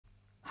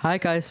Hi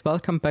guys,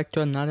 welcome back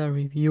to another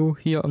review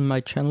here on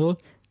my channel.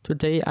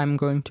 Today I'm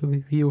going to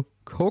review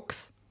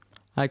Kuggs.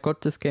 I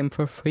got this game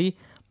for free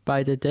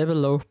by the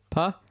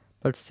developer,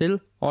 but still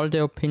all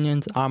the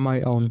opinions are my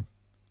own.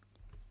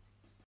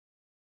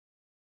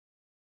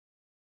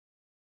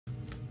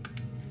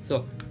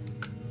 So,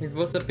 it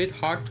was a bit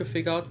hard to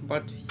figure out,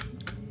 but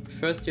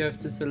first you have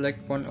to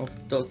select one of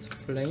those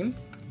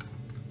flames.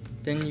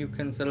 Then you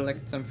can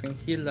select something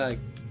here like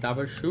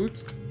double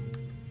shoot.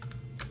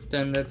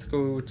 Then let's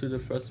go to the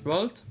first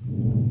world.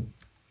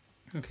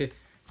 Okay,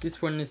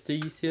 this one is the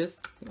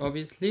easiest,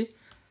 obviously.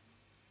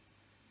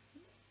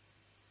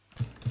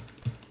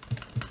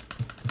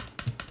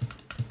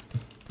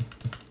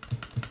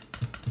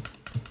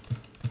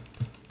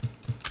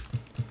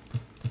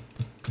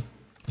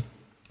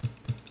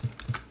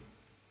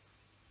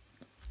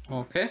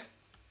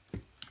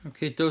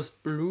 Okay, those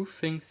blue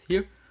things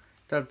here,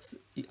 that's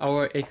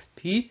our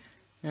XP,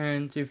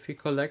 and if we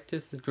collect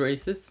this, it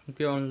raises.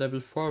 We're on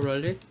level 4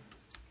 already.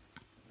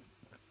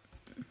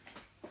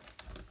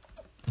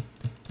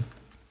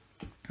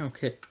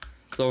 Okay,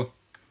 so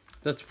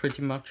that's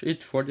pretty much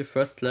it for the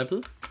first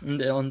level, and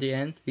on the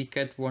end we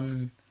get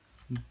one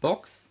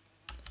box.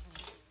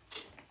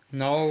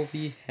 Now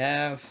we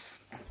have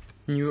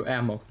new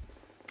ammo.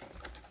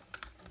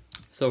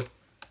 So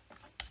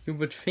you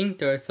would think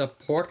there's a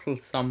portal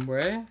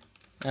somewhere.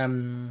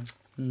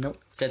 No,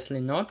 sadly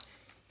not.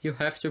 You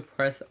have to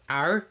press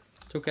R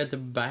to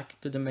get back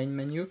to the main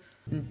menu.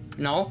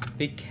 Now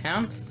we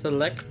can't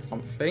select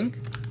something.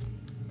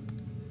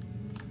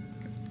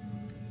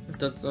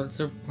 That's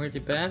also pretty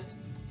bad.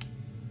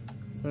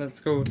 Let's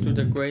go to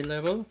the gray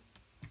level.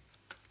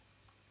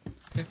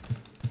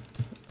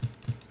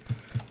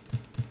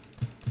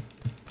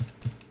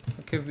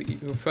 Okay,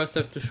 you first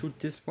have to shoot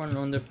this one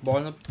on the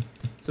bottom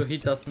so he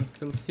doesn't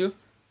kill you.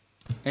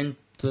 And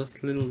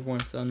those little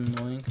ones are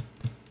annoying.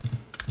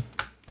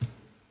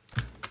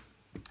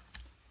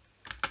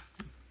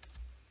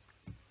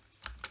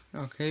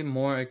 Okay,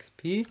 more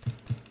XP.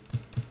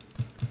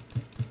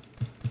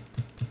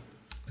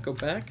 Let's go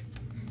back.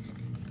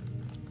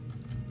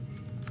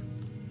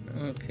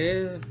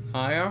 Okay,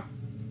 higher.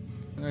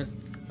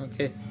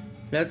 Okay,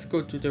 let's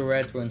go to the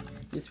red one.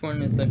 This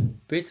one is a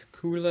bit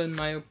cooler in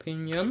my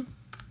opinion.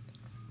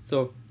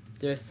 So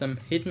there's some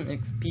hidden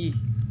XP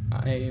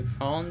I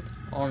found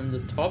on the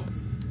top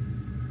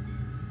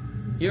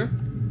here.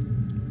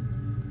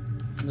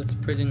 That's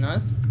pretty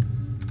nice.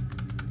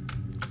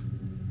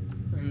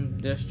 And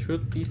there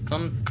should be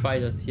some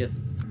spiders,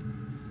 yes.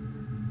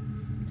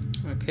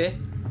 Okay,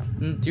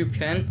 and you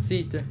can't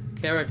see the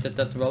character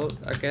that well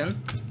again.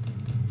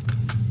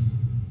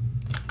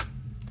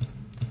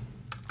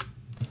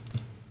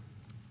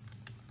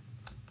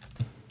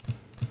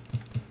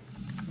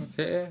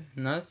 Okay,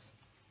 nice.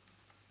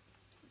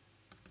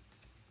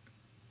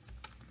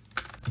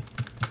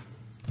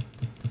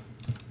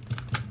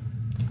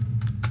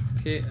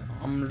 Okay,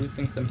 I'm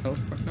losing some health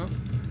right now.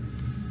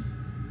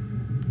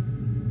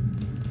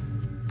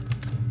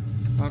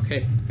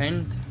 Okay,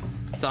 and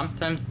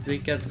sometimes they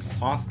get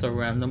faster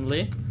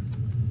randomly.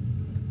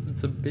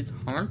 It's a bit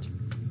hard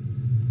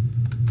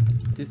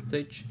at this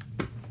stage.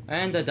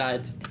 And I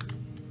died.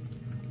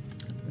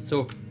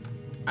 So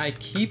I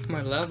keep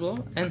my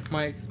level and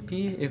my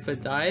XP if I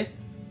die,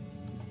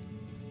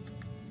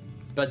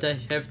 but I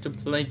have to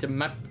play the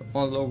map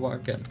all over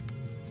again.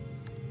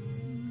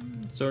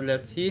 So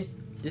let's see.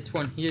 This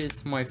one here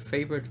is my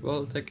favorite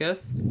world, I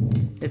guess.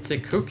 It's a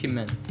cookie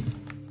man.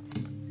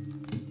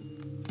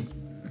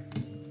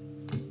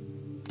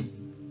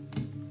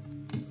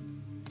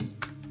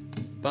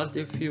 But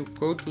if you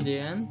go to the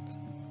end,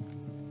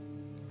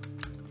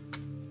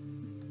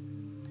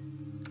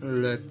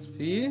 let's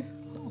see,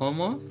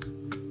 almost.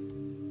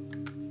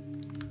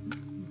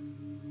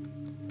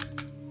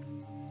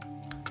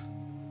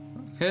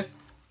 Okay,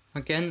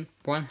 again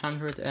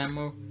 100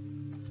 ammo,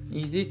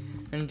 easy.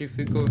 And if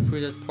we go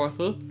through that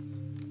portal,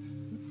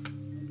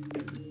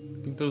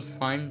 we will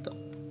find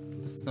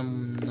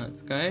some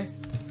nice guy.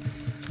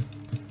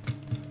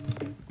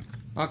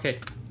 Okay,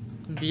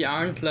 we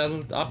aren't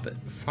leveled up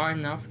far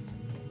enough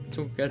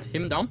to get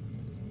him down,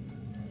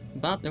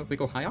 but if we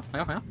go higher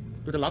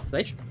to the last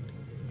stage.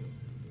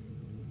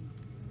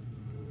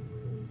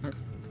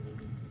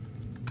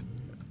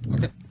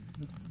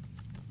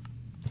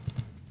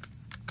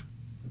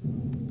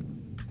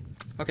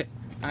 Okay,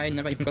 I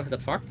never even got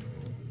that far.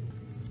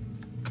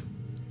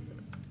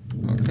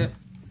 Okay.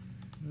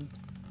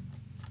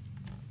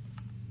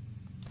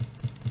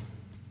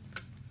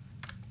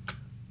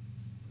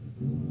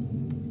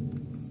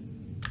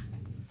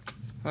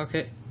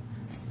 Okay,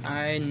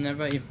 I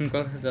never even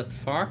got that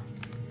far.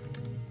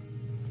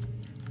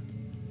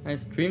 I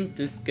streamed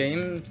this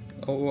game,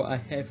 so I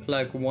have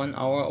like 1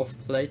 hour of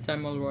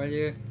playtime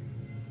already.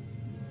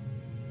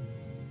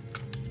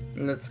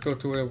 Let's go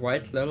to a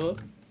white level.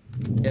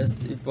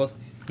 Yes, it was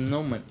the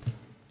snowman.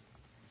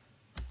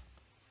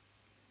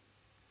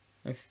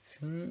 I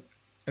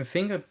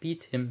think I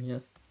beat him,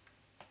 yes.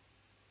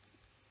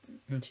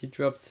 And he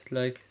drops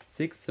like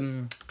 6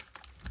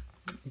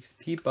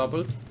 XP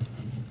bubbles.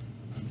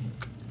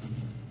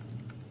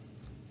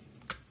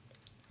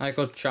 I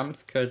got jump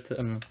scared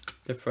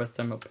the first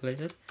time I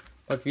played it,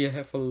 but we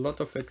have a lot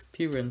of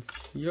experience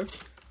here,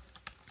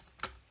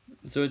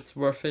 so it's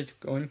worth it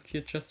going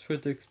here just for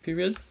the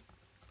experience.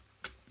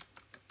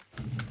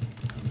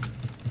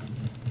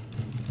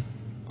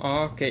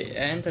 Okay,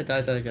 and I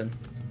died again.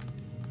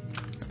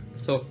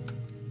 So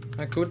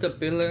a good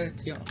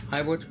ability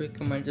I would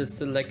recommend is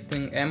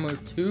selecting ammo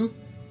 2,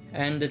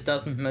 and it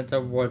doesn't matter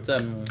what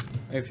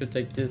if you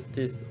take this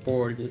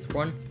or this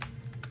one,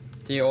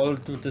 they all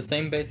do the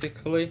same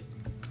basically.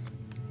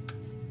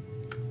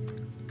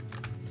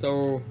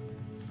 So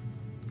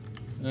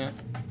yeah,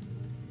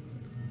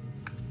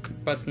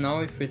 but now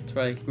if we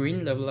try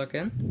green level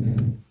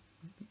again,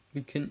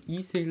 we can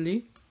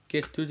easily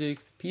get to the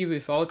XP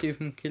without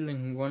even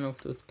killing one of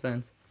those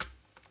plants.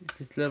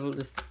 This level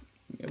is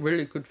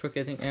really good for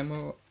getting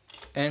ammo,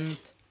 and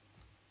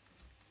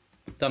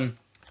done.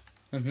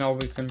 And now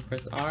we can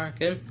press R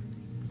again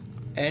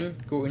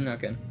and go in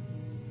again.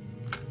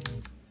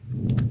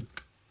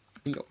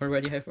 We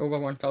already have over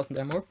 1000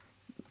 ammo,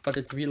 but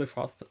it's really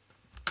fast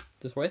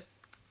this way.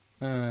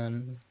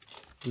 And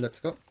let's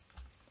go.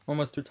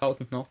 Almost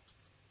 2000 now.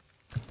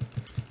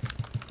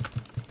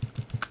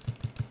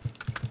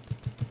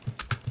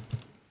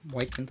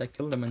 Why can't I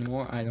kill them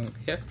anymore? I don't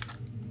care.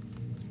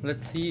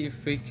 Let's see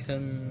if we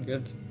can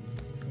get...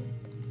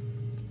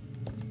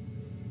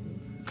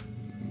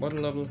 What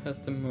level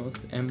has the most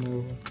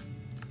ammo?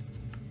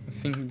 I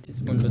think this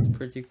one was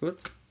pretty good.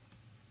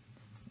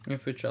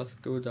 If we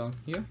just go down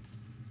here.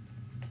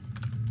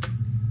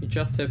 We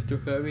just have to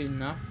hurry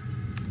enough.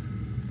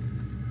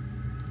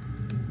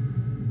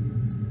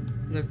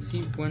 Let's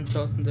see,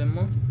 1000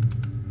 ammo.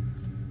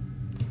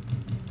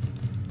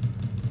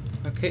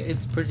 Okay,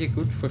 it's pretty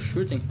good for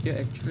shooting here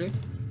actually.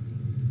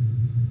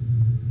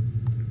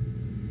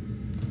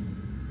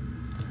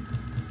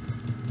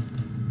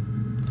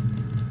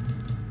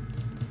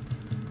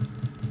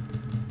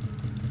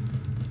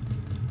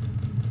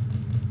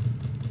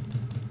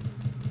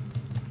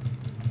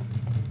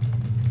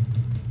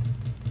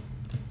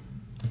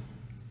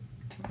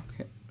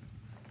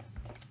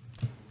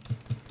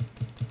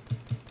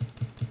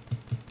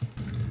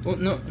 Oh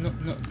no,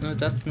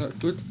 that's not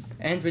good.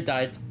 And we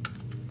died.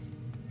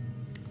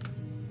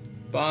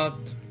 But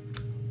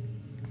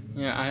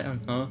yeah, I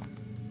don't know.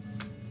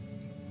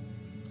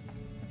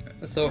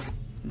 So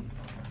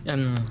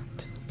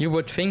you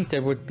would think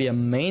there would be a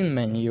main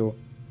menu.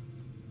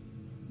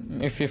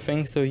 If you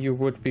think so, you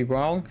would be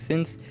wrong,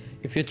 since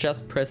if you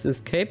just press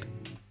escape,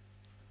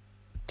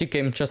 the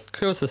game just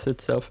closes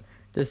itself.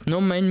 There's no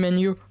main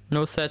menu,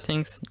 no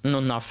settings, no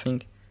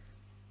nothing.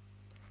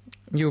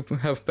 You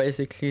have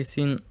basically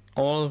seen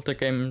all the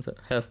game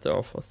has to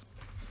offer.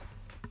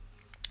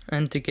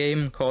 And the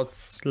game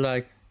costs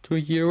like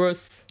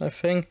 €2, I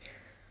think.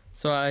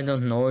 So I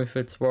don't know if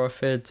it's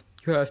worth it.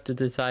 You have to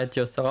decide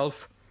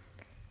yourself.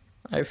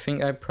 I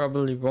think I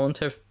probably won't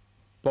have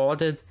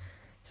bought it,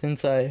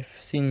 since I've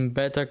seen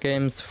better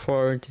games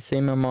for the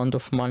same amount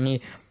of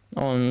money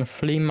on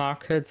flea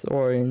markets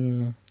or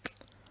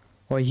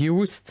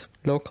used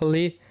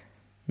locally.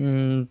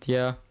 And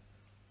yeah,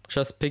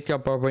 just pick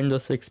up a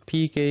Windows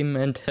XP game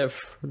and have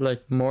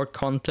like more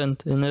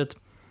content in it.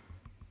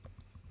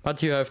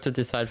 But you have to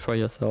decide for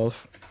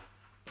yourself.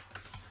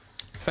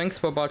 Thanks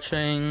for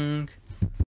watching.